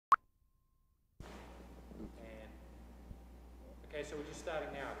so we're just starting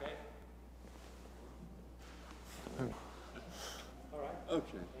now, okay? All right.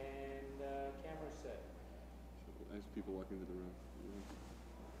 Okay. And camera set. So, as people walk into the room.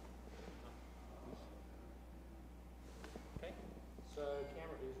 Okay. So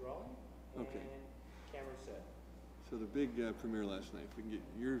camera is rolling. Okay. And camera set. So the big premiere last night. If we can get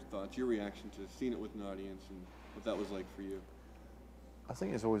your thoughts, your reaction to seeing it with an audience, and what that was like for you. I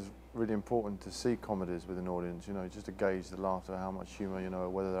think it's always really important to see comedies with an audience, you know, just to gauge the laughter, how much humour, you know,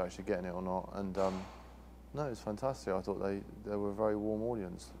 whether they're actually getting it or not. And no, it's fantastic. I thought they were a very warm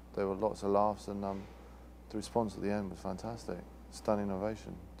audience. There were lots of laughs, and the response at the end was fantastic. Standing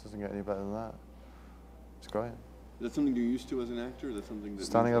ovation. Doesn't get any better than that. It's great. Is that something you're used to as an actor? Is that something that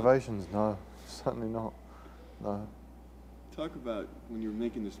standing ovations? No, certainly not. No. Talk about when you were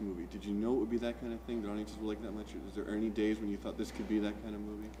making this movie. Did you know it would be that kind of thing? That audiences were like that much? Is there any days when you thought this could be that kind of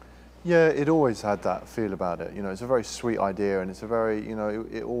movie? Yeah, it always had that feel about it. You know, it's a very sweet idea, and it's a very, you know,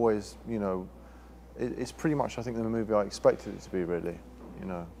 it always, you know, it's pretty much, I think, the movie I expected it to be, really. You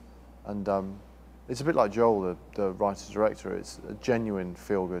know, and it's a bit like Joel, the writer-director. It's a genuine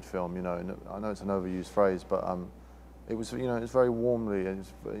feel-good film. You know, and I know it's an overused phrase, but it was, you know, it's very warmly,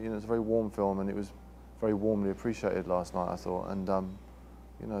 it's, you know, it's a very warm film, and it was very warmly appreciated last night, I thought, and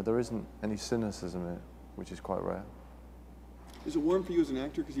you know, there isn't any cynicism in it, which is quite rare. Is it warm for you as an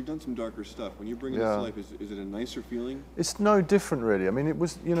actor? Because you've done some darker stuff. When you bring it to life, is it a nicer feeling? It's no different, really. I mean, it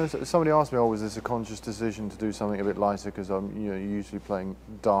was, you know, somebody asked me, oh, was this a conscious decision to do something a bit lighter because I'm, you know, usually playing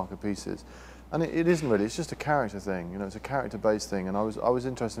darker pieces? And it isn't really. It's just a character thing. You know, it's a character-based thing. And I was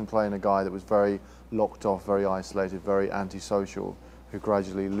interested in playing a guy that was very locked off, very isolated, very antisocial, who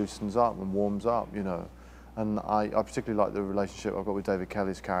gradually loosens up and warms up, you know. And I particularly like the relationship I've got with David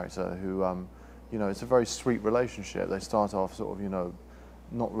Kelly's character, who, you know, it's a very sweet relationship. They start off sort of, you know,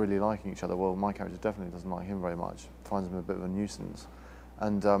 not really liking each other. Well, my character definitely doesn't like him very much, finds him a bit of a nuisance.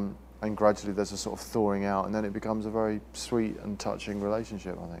 And gradually there's a sort of thawing out, and then it becomes a very sweet and touching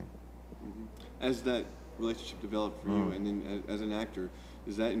relationship, I think. Mm-hmm. As that relationship developed for you, and then as an actor,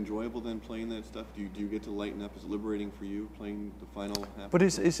 is that enjoyable then, playing that stuff? Do you get to lighten up? Is it liberating for you, playing the final half? But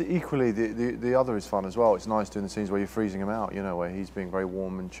it's equally, the other is fun as well. It's nice doing the scenes where you're freezing him out, you know, where he's being very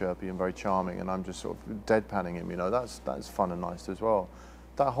warm and chirpy and very charming, and I'm just sort of deadpanning him, you know. That's fun and nice as well.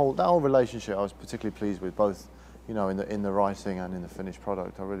 That whole relationship I was particularly pleased with, both, you know, in the writing and in the finished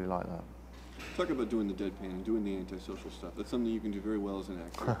product. I really like that. Talk about doing the deadpan and doing the antisocial stuff. That's something you can do very well as an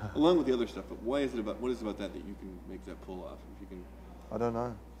actor, along with the other stuff. But why is it about? What is it about that you can make that pull off? If you can. I don't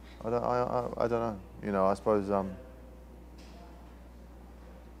know. I don't know. You know, I suppose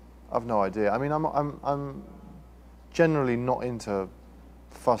I've no idea. I mean, I'm generally not into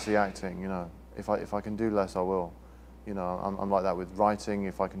fussy acting. You know, if I can do less, I will. You know, I'm like that with writing.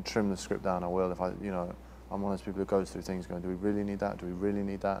 If I can trim the script down, I will. If you know, I'm one of those people who goes through things going, do we really need that? Do we really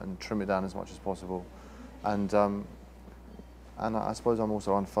need that? And trim it down as much as possible. And I suppose I'm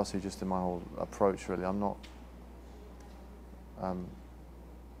also unfussy just in my whole approach. Really, I'm not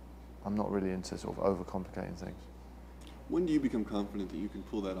really into sort of overcomplicating things. When do you become confident that you can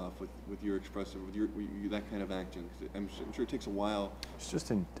pull that off with your expressive, with that kind of acting? 'Cause I'm sure it takes a while. It's just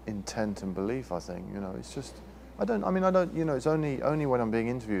intent and belief, I think. You know, it's just, I don't, you know, it's only when I'm being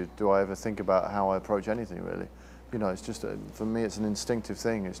interviewed do I ever think about how I approach anything, really. You know, it's just, for me, it's an instinctive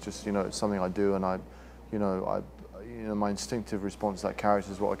thing. It's just, you know, it's something I do, and you know, my instinctive response to that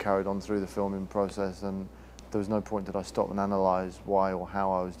character is what I carried on through the filming process, and there was no point that I stop and analyse why or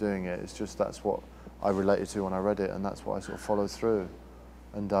how I was doing it. It's just that's what I related to when I read it, and that's what I sort of followed through.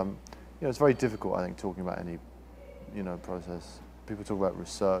 And you know, it's very difficult, I think, talking about any, you know, process. People talk about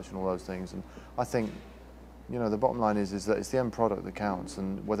research and all those things, and I think, you know, the bottom line is that it's the end product that counts,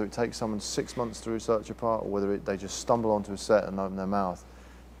 and whether it takes someone 6 months to research a part, or whether they just stumble onto a set and open their mouth,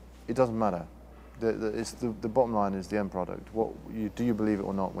 it doesn't matter. The bottom line is the end product. Do you believe it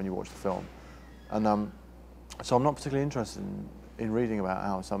or not when you watch the film? And so I'm not particularly interested in reading about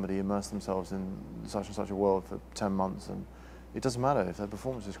how somebody immersed themselves in such and such a world for 10 months, and it doesn't matter if their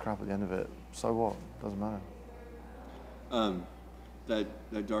performance is crap at the end of it. So what? It doesn't matter.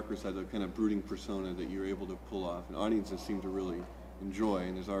 That darker side, the kind of brooding persona that you're able to pull off, and audiences seem to really enjoy,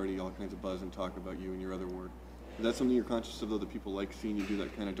 and there's already all kinds of buzz and talk about you and your other work. Is that something you're conscious of, though, that people like seeing you do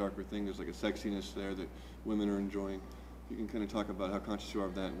that kind of darker thing? There's like a sexiness there that women are enjoying. You can kind of talk about how conscious you are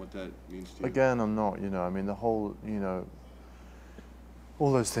of that and what that means to you. Again, I'm not, you know, I mean, the whole, you know,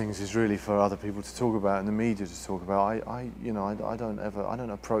 all those things is really for other people to talk about and the media to talk about. You know, I don't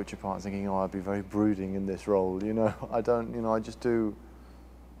approach a part thinking, oh, I'd be very brooding in this role, you know. I don't, you know, I do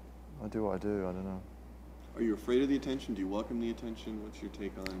what I do, I don't know. Are you afraid of the attention? Do you welcome the attention? What's your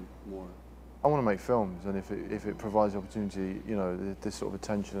take on more? I want to make films, and if it provides the opportunity, you know, this sort of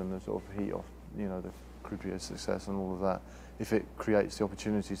attention and the sort of heat of, you know, the Croupier success and all of that, if it creates the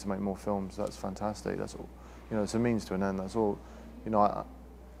opportunity to make more films, that's fantastic. That's all, you know, it's a means to an end. That's all, you know.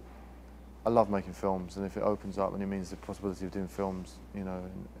 I love making films, and if it opens up and it means the possibility of doing films, you know,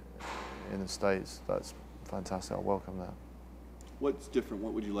 in the States, that's fantastic. I welcome that. What's different?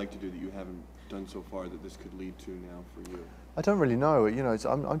 What would you like to do that you haven't done so far that this could lead to now for you? I don't really know. You know,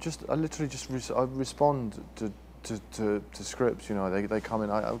 I literally just I respond to scripts. You know, they come in.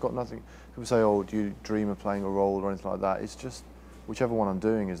 I've got nothing. People say, "Oh, do you dream of playing a role or anything like that?" It's just whichever one I'm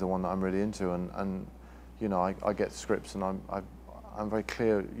doing is the one that I'm really into, and you know, I get scripts, and I'm very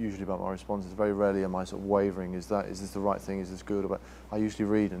clear usually about my responses. Very rarely am I sort of wavering. Is this the right thing? Is this good? But I usually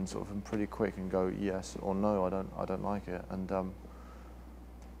read and sort of am pretty quick and go yes or no. I don't like it. And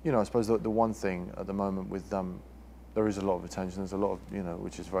you know, I suppose the one thing at the moment with there is a lot of attention. There's a lot of, you know,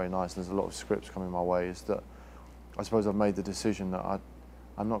 which is very nice. There's a lot of scripts coming my way. Is that I suppose I've made the decision that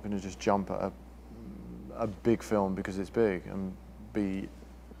I'm not going to just jump at a big film because it's big and be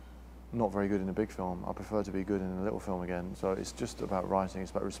not very good in a big film. I prefer to be good in a little film again. So it's just about writing.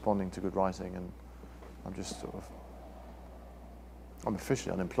 It's about responding to good writing, and I'm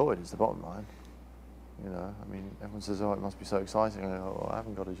officially unemployed is the bottom line. You know, I mean, everyone says, "Oh, it must be so exciting." I go, "Oh, I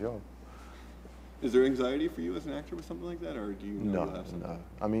haven't got a job." Is there anxiety for you as an actor with something like that, or do you know you'll have something? No.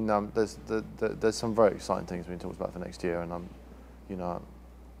 I mean, there's some very exciting things being talked about for next year, and you know,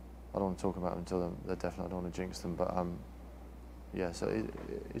 I don't want to talk about them until they're definite. I don't want to jinx them, but yeah. So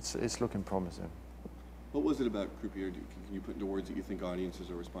it's looking promising. What was it about Croupier? Can you put into words that you think audiences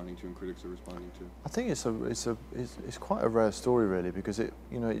are responding to and critics are responding to? I think it's quite a rare story, really, because it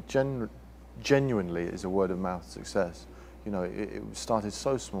genuinely is a word of mouth success. You know, it started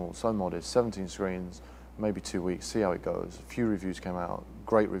so small, so modest, 17 screens, maybe 2 weeks, see how it goes. A few reviews came out,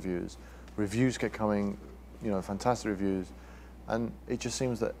 great reviews. Reviews kept coming, you know, fantastic reviews. And it just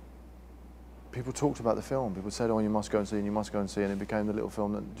seems that people talked about the film. People said, "Oh, you must go and see, and you must go and see," and it became the little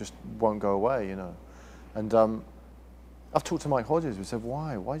film that just won't go away, you know. And I've talked to Mike Hodges, who said,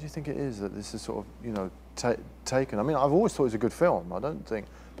 why do you think it is that this is sort of, you know, taken? I mean, I've always thought it was a good film, I don't think,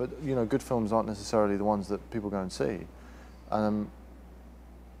 but, you know, good films aren't necessarily the ones that people go and see. I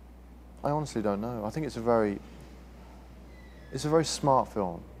honestly don't know. I think it's a very smart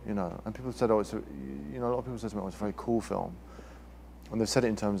film, you know, and people said, "Oh, it's a," you know, a lot of people said to me, "Oh, it's a very cool film," and they've said it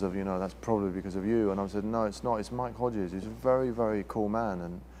in terms of, you know, that's probably because of you, and I said, no, it's not. It's Mike Hodges. He's a very, very cool man,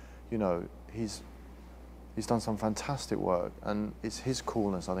 and, you know, he's done some fantastic work, and it's his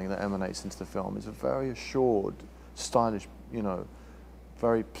coolness, I think, that emanates into the film. It's a very assured, stylish, you know,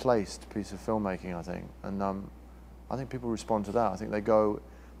 very placed piece of filmmaking, I think, and I think people respond to that. I think they go,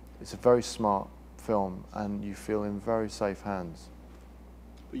 it's a very smart film, and you feel in very safe hands.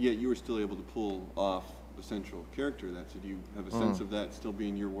 But yet you were still able to pull off the central character. So do you have a sense of that still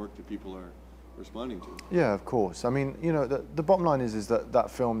being your work that people are responding to? Yeah, of course. I mean, you know, the bottom line is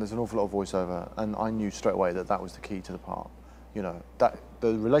that film, there's an awful lot of voiceover, and I knew straight away that was the key to the part. You know, that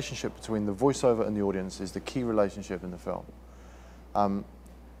the relationship between the voiceover and the audience is the key relationship in the film.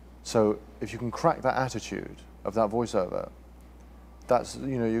 So if you can crack that attitude of that voiceover, that's,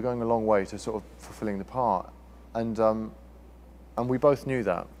 you know, you're going a long way to sort of fulfilling the part. And we both knew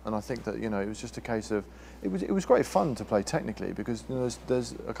that, and I think that, you know, it was just a case of, it was great fun to play technically, because, you know,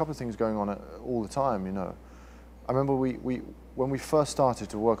 there's a couple of things going on all the time, you know. I remember when we first started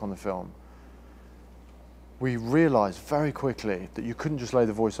to work on the film, we realised very quickly that you couldn't just lay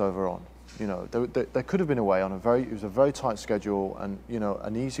the voiceover on. You know, there could have been a way on it was a very tight schedule, and, you know,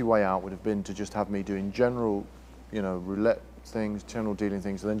 an easy way out would have been to just have me doing general, you know, roulette things, general dealing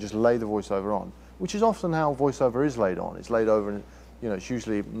things, and then just lay the voiceover on, which is often how voiceover is laid on. It's laid over, and, you know, it's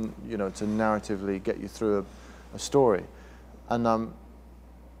usually, you know, to narratively get you through a story. And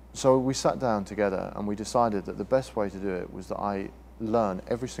so we sat down together and we decided that the best way to do it was that I learn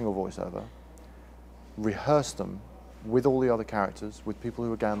every single voiceover, rehearse them with all the other characters, with people who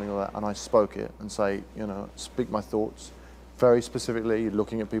were gambling and all that, and I spoke it and say, you know, speak my thoughts very specifically,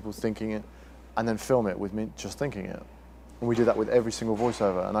 looking at people, thinking it, and then film it with me just thinking it. And we did that with every single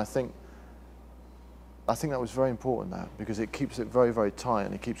voiceover, and I think that was very important, that, because it keeps it very, very tight,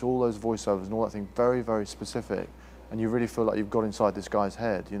 and it keeps all those voiceovers and all that thing very, very specific, and you really feel like you've got inside this guy's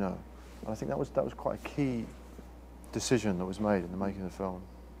head, you know. And I think that was quite a key decision that was made in the making of the film.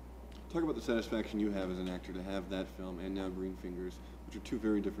 Talk about the satisfaction you have as an actor to have that film and now Greenfingers, which are two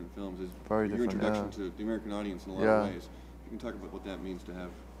very different films. Very your different, introduction to the American audience in a lot of ways. You can talk about what that means to have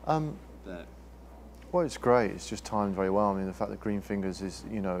that. Well, it's great. It's just timed very well. I mean, the fact that Greenfingers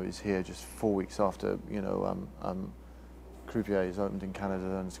is here just 4 weeks after, you know, Croupier is opened in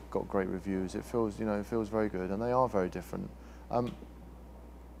Canada and it's got great reviews. It feels, you know, it feels very good, and they are very different.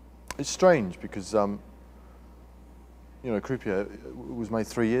 It's strange because, you know, Croupier was made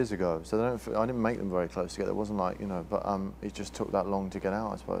 3 years ago, so I didn't make them very close together. It wasn't like, you know, but it just took that long to get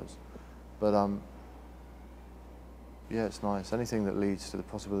out, I suppose. But yeah, it's nice. Anything that leads to the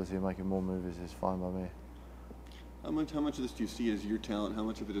possibility of making more movies is fine by me. How much of this do you see as your talent? How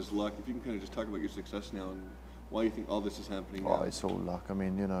much of it is luck? If you can kind of just talk about your success now and why you think all this is happening now. Oh, it's all luck. I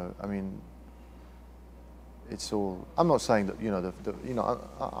mean, you know, it's all. I'm not saying that, you know, you know,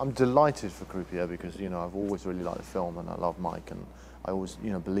 I'm delighted for Croupier because, you know, I've always really liked the film and I love Mike and I always,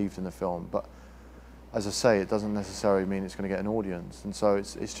 you know, believed in the film. But as I say, it doesn't necessarily mean it's going to get an audience, and so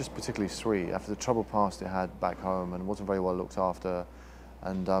it's just particularly sweet after the troubled past it had back home and wasn't very well looked after,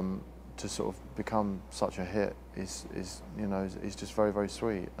 and to sort of become such a hit is you know is just very, very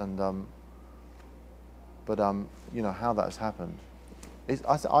sweet. And but you know how that's happened.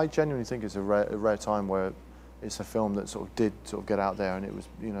 I genuinely think it's a rare time where it's a film that sort of did sort of get out there, and it was,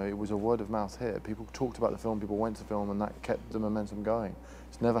 you know, it was a word of mouth hit. People talked about the film, people went to the film, and that kept the momentum going.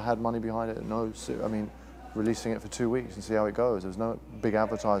 It's never had money behind it. No, I mean, releasing it for 2 weeks and see how it goes. There was no big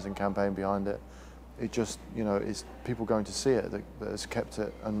advertising campaign behind it. It just, you know, it's people going to see it that has kept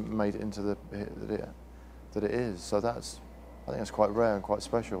it and made it into the hit that it is. So that's, I think that's quite rare and quite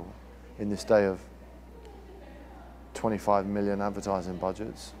special in this day of 25 million advertising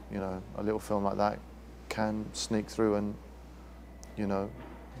budgets. You know, a little film like that can sneak through, and, you know,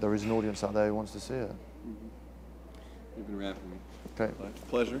 there is an audience out there who wants to see it. Mm-hmm. You've been rapping me. Okay.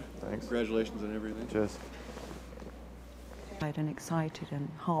 Pleasure. Thanks. Congratulations on everything. Cheers. And excited and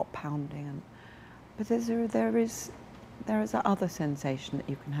heart pounding, but there is that other sensation that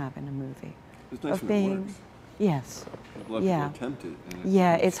you can have in a movie. It's nice of when being, it works. yes, A lot of yeah, people attempt it. And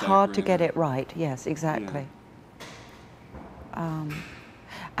yeah, it's hard to staggering. get it right. Yes, exactly.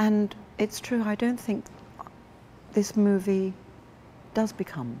 And it's true. I don't think this movie does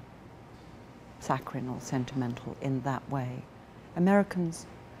become saccharine or sentimental in that way. Americans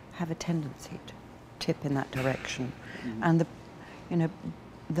have a tendency to tip in that direction, and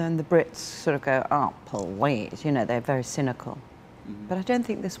then the Brits sort of go, "Oh, please," you know, they're very cynical. But I don't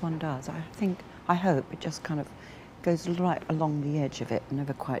think this one does. I hope it just kind of goes right along the edge of it and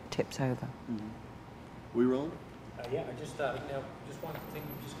never quite tips over. We rolling? Yeah, I just, just one thing,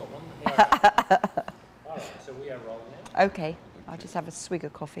 we've just got one. Yeah. All right, so we are rolling now. Okay, I'll just have a swig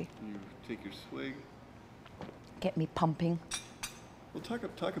of coffee. You take your swig. Get me pumping. Well, talk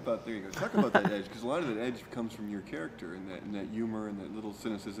about, there you go. Talk about that edge, because a lot of that edge comes from your character and that humor and that little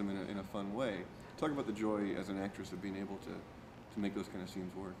cynicism in a fun way. Talk about the joy as an actress of being able to make those kind of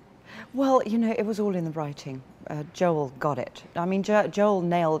scenes work. Well, you know, it was all in the writing. Joel got it. I mean, Joel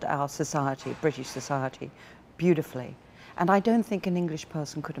nailed our society, British society, beautifully. And I don't think an English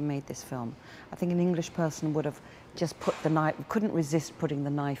person could have made this film. I think an English person would have just put the knife, couldn't resist putting the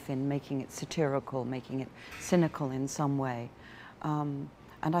knife in, making it satirical, making it cynical in some way. And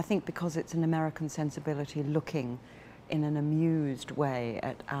I think because it's an American sensibility looking in an amused way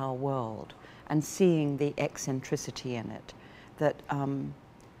at our world and seeing the eccentricity in it, that,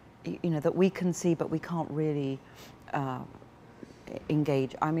 you know, that we can see but we can't really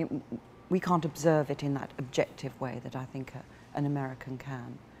engage. I mean, we can't observe it in that objective way that I think an American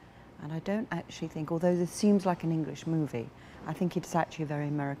can. And I don't actually think, although this seems like an English movie, I think it's actually a very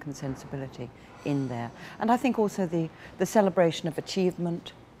American sensibility in there. And I think also the celebration of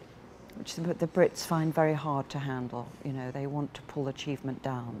achievement, which the Brits find very hard to handle. You know, they want to pull achievement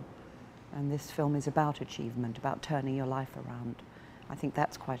down. And this film is about achievement, about turning your life around. I think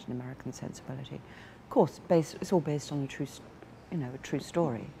that's quite an American sensibility. Of course, it's all based on a true, you know, a true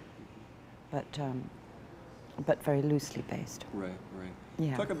story, but very loosely based. Right, right.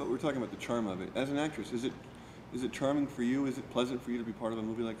 Yeah. We're talking about the charm of it. As an actress, is it charming for you? Is it pleasant for you to be part of a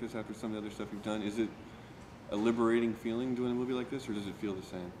movie like this after some of the other stuff you've done? Is it a liberating feeling doing a movie like this, or does it feel the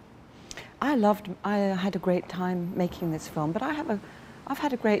same? I had a great time making this film, but I've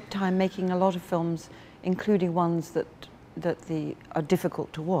had a great time making a lot of films, including ones that are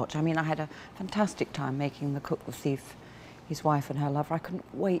difficult to watch. I mean, I had a fantastic time making The Cook, the Thief, His Wife and Her Lover. I couldn't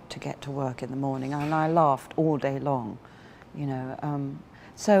wait to get to work in the morning, and I laughed all day long, you know.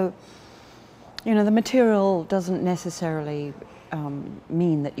 So, you know, the material doesn't necessarily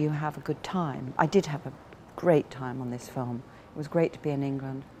mean that you have a good time. I did have a great time on this film. It was great to be in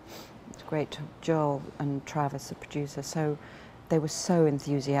England. It was great to Joel and Travis, the producer. So they were so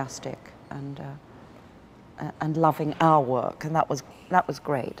enthusiastic and loving our work, and that was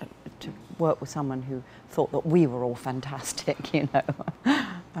great to work with someone who thought that we were all fantastic, you know.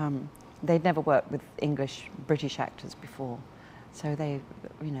 they'd never worked with British actors before, so they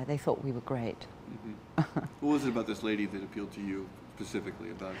thought we were great. What was it about this lady that appealed to you specifically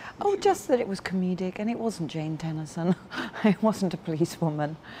about? Oh, just that it was comedic, and it wasn't Jane Tennyson. It wasn't a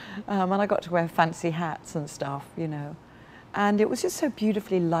policewoman, and I got to wear fancy hats and stuff, and it was just so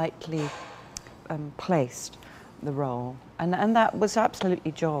beautifully, lightly placed, the role, and that was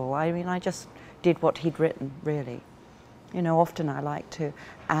absolutely Joel. I mean, I just did what he'd written, really. Often I like to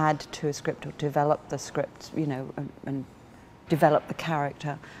add to a script or develop the script, and develop the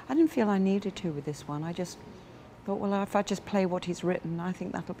character. I didn't feel I needed to with this one. I just thought, well, if I just play what he's written, I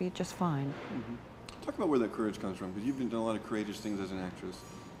think that'll be just fine. Talk about where that courage comes from, because you've done a lot of courageous things as an actress.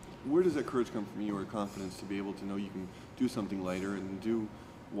 Where does that courage come from you, or confidence to be able to know you can do something lighter and do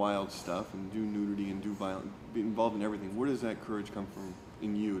wild stuff and do nudity and do violence, be involved in everything? Where does that courage come from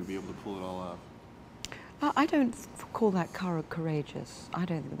in you to be able to pull it all off? I don't call that courageous. I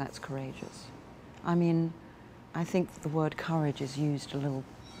don't think that's courageous. I mean, I think the word courage is used a little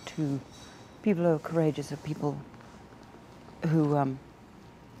too. People who are courageous are people who,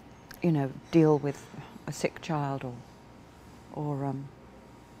 deal with a sick child or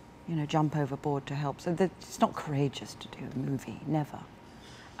jump overboard to help. So it's not courageous to do a movie, never.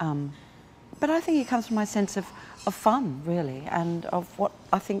 But I think it comes from my sense of fun, really, and of what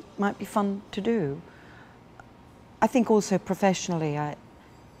I think might be fun to do. I think also professionally, I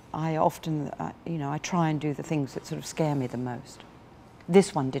often, I try and do the things that sort of scare me the most.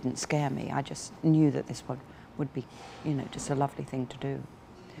 This one didn't scare me. I just knew that this one would be, just a lovely thing to do.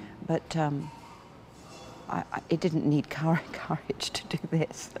 But it didn't need courage to do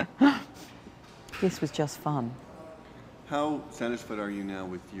this. This was just fun. How satisfied are you now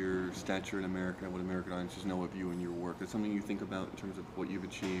with your stature in America and what American audiences know of you and your work? Is that something you think about in terms of what you've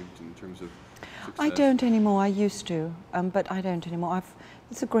achieved, in terms of success? I don't anymore. I used to, but I don't anymore.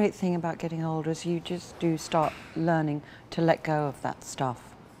 It's a great thing about getting older is you just do start learning to let go of that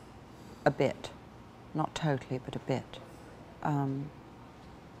stuff a bit. Not totally, but a bit. I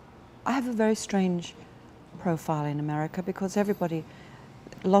have a very strange profile in America because a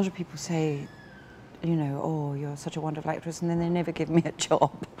lot of people say, oh, you're such a wonderful actress, and then they never give me a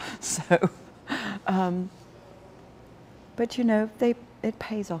job. So, but it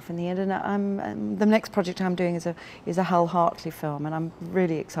pays off in the end. And the next project I'm doing is a Hal Hartley film, and I'm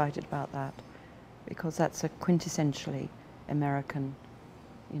really excited about that because that's a quintessentially American,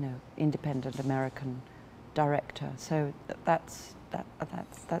 independent American director. So that's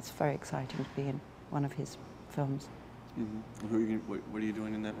very exciting to be in one of his films. What are you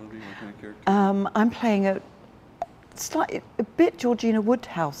doing in that movie? What kind of character? I'm playing a bit Georgina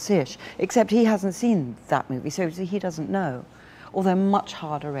Woodhouse-ish, except he hasn't seen that movie, so he doesn't know. Although much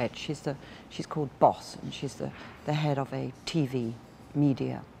harder edge. She's called Boss, and she's the head of a TV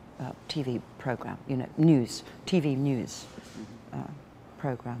media, TV program, TV news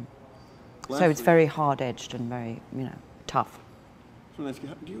program. So it's very hard-edged and very, tough. So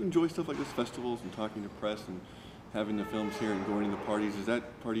do you enjoy stuff like this, festivals and talking to press and having the films here and going to the parties? Is that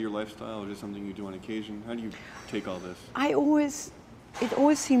part of your lifestyle, or is it something you do on occasion? How do you take all this? It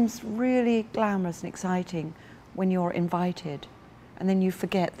always seems really glamorous and exciting when you're invited, and then you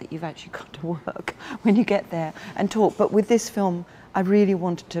forget that you've actually got to work when you get there and talk. But with this film, I really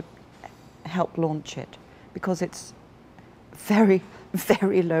wanted to help launch it because it's very,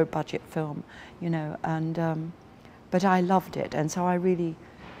 very low budget film, but I loved it, and so I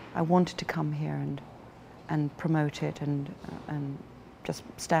wanted to come here and promote it and just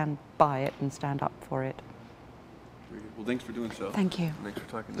stand by it and stand up for it. Well, thanks for doing so. Thank you. Thanks for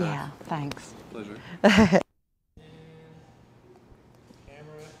talking to us. Yeah, thanks. Pleasure. Camera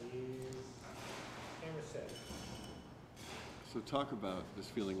set. So talk about this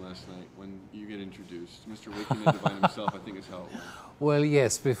feeling last night when you get introduced. Mr. Wakeman Divine himself, I think, is how it went. Well,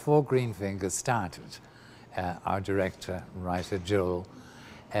 yes, before Greenfingers started, our director, writer Joel,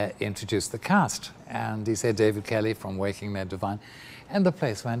 introduced the cast, and he said David Kelly from Waking Ned Divine, and the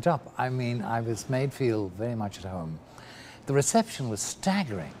place went up. I mean, I was made feel very much at home. The reception was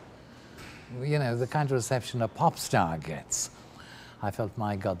staggering. The kind of reception a pop star gets. I felt,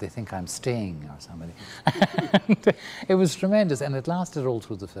 my God, they think I'm Sting or somebody. It was tremendous, and it lasted all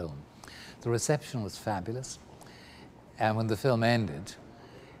through the film. The reception was fabulous, and when the film ended,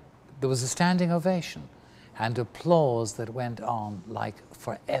 there was a standing ovation and applause that went on like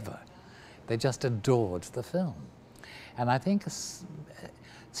forever. They just adored the film. And I think a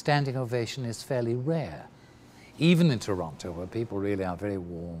standing ovation is fairly rare, even in Toronto, where people really are very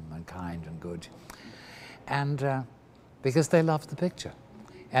warm and kind and good. And because they love the picture.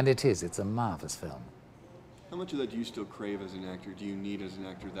 And it's a marvelous film. How much of that do you still crave as an actor? Do you need as an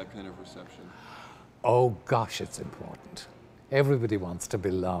actor that kind of reception? Oh gosh, it's important. Everybody wants to be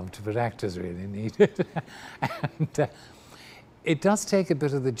loved, but actors really need it. And it does take a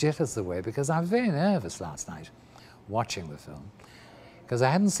bit of the jitters away, because I was very nervous last night watching the film, because I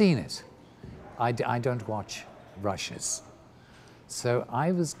hadn't seen it. I don't watch rushes. So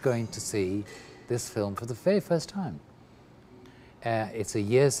I was going to see this film for the very first time. It's a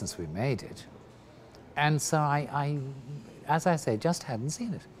year since we made it. And so I, as I say, just hadn't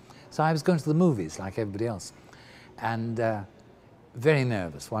seen it. So I was going to the movies like everybody else, and very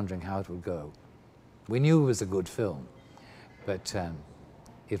nervous, wondering how it would go. We knew it was a good film, but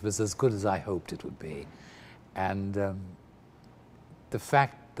it was as good as I hoped it would be. And the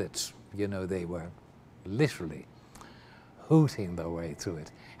fact that, you know, they were literally hooting their way through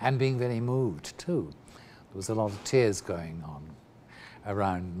it and being very moved too. There was a lot of tears going on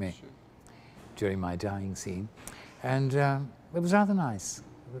around me during my dying scene, and it was rather nice,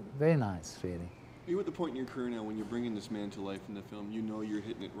 very nice, really. Are you at the point in your career now when you're bringing this man to life in the film, you know you're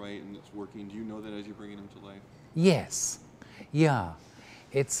hitting it right and it's working? Do you know that as you're bringing him to life? Yes, yeah,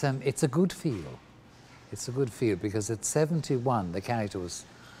 it's a good feel. It's a good feel, because at 71 the character was,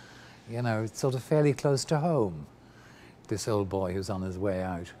 you know, sort of fairly close to home. This old boy who's on his way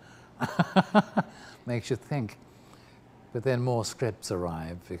out. Makes you think. But then more scripts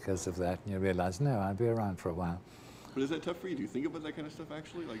arrive because of that, and you realize, no, I'll be around for a while. But is that tough for you? Do you think about that kind of stuff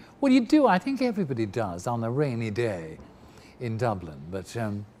actually? Like, Well, you do. I think everybody does on a rainy day in Dublin. But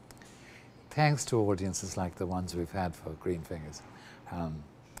thanks to audiences like the ones we've had for Greenfingers,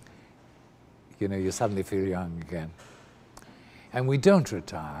 you know, you suddenly feel young again. And we don't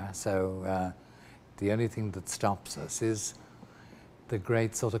retire, so the only thing that stops us is the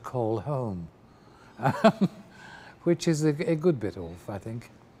great sort of call home, which is a good bit off, I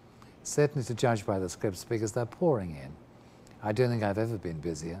think. Certainly to judge by the scripts, because they're pouring in. I don't think I've ever been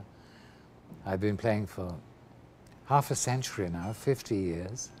busier. I've been playing for half a century now, 50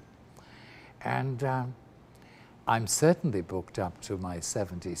 years. And I'm certainly booked up to my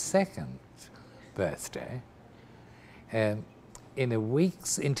 72nd birthday. In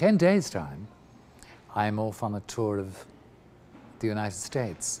 10 days' time, I'm off on a tour of the United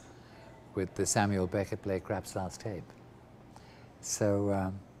States with the Samuel Beckett play Krapp's Last Tape.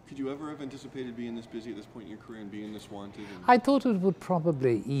 So could you ever have anticipated being this busy at this point in your career and being this wanted? And I thought it would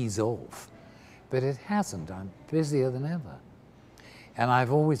probably ease off, but it hasn't. I'm busier than ever. And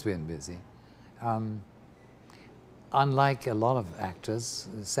I've always been busy. Unlike a lot of actors,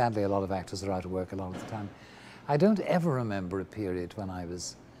 sadly a lot of actors are out of work a lot of the time, I don't ever remember a period when I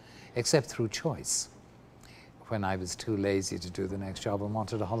was, except through choice, when I was too lazy to do the next job and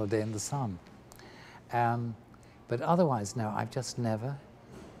wanted a holiday in the sun. But otherwise, no, I've just never,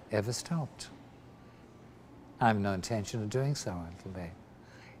 ever stopped. I have no intention of doing so until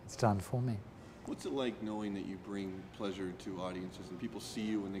it's done for me. what's it like knowing that you bring pleasure to audiences and people see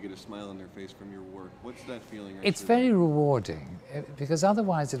you and they get a smile on their face from your work? What's that feeling? It's very rewarding, because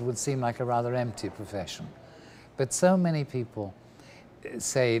otherwise it would seem like a rather empty profession. But so many people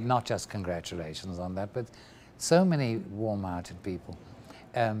say not just congratulations on that, but so many warm-hearted people.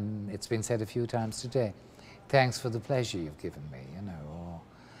 It's been said a few times today, thanks for the pleasure you've given me, or,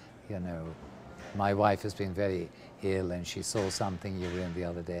 my wife has been very ill and she saw something you were in the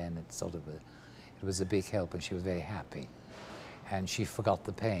other day and it was a big help and she was very happy and she forgot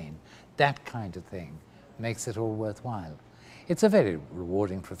the pain. That kind of thing makes it all worthwhile. It's a very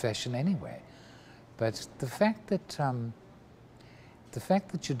rewarding profession anyway, but the fact that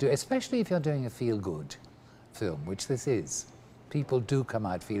you do, especially if you're doing a feel-good film, which this is, people do come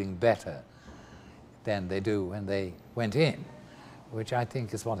out feeling better than they do when they went in, which I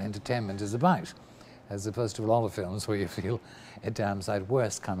think is what entertainment is about, as opposed to a lot of films where you feel a damn sight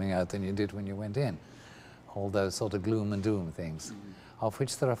worse coming out than you did when you went in. All those sort of gloom and doom things, of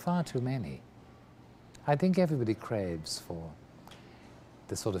which there are far too many. I think everybody craves for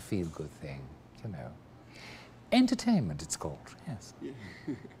the sort of feel-good thing, Entertainment, it's called, yes. Yeah.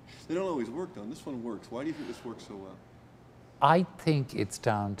 They don't always work, though, and this one works. Why do you think this works so well? I think it's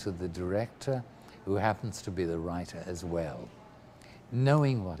down to the director, who happens to be the writer as well,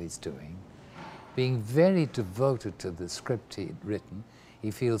 knowing what he's doing, being very devoted to the script he'd written. He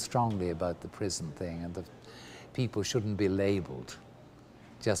feels strongly about the prison thing and that people shouldn't be labeled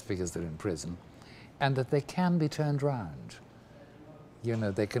just because they're in prison, and that they can be turned round.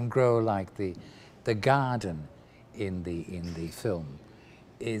 They can grow like the garden in the film.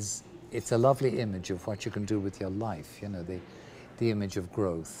 It's a lovely image of what you can do with your life, the image of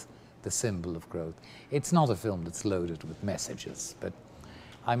growth, the symbol of growth. It's not a film that's loaded with messages, but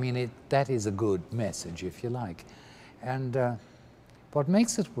I mean, that is a good message, if you like. And what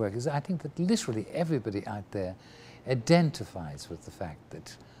makes it work is I think that literally everybody out there identifies with the fact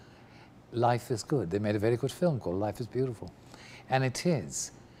that life is good. They made a very good film called Life is Beautiful. And it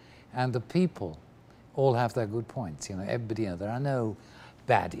is. And the people all have their good points. You know, everybody, there are no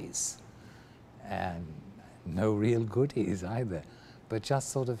baddies and no real goodies either, but just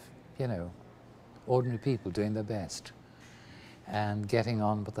sort of, ordinary people doing their best and getting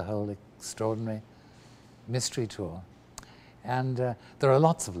on with the whole extraordinary mystery tour. And there are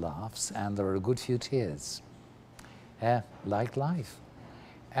lots of laughs and there are a good few tears, like life.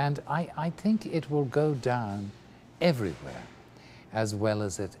 And I think it will go down everywhere as well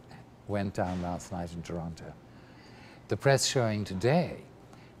as it went down last night in Toronto. The press showing today,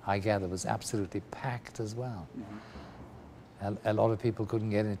 I gather, was absolutely packed as well. Mm-hmm. A lot of people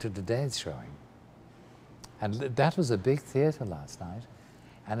couldn't get into today's showing. And that was a big theatre last night,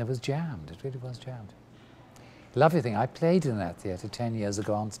 and it was jammed. It really was jammed. Lovely thing, I played in that theatre 10 years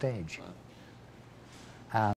ago on stage.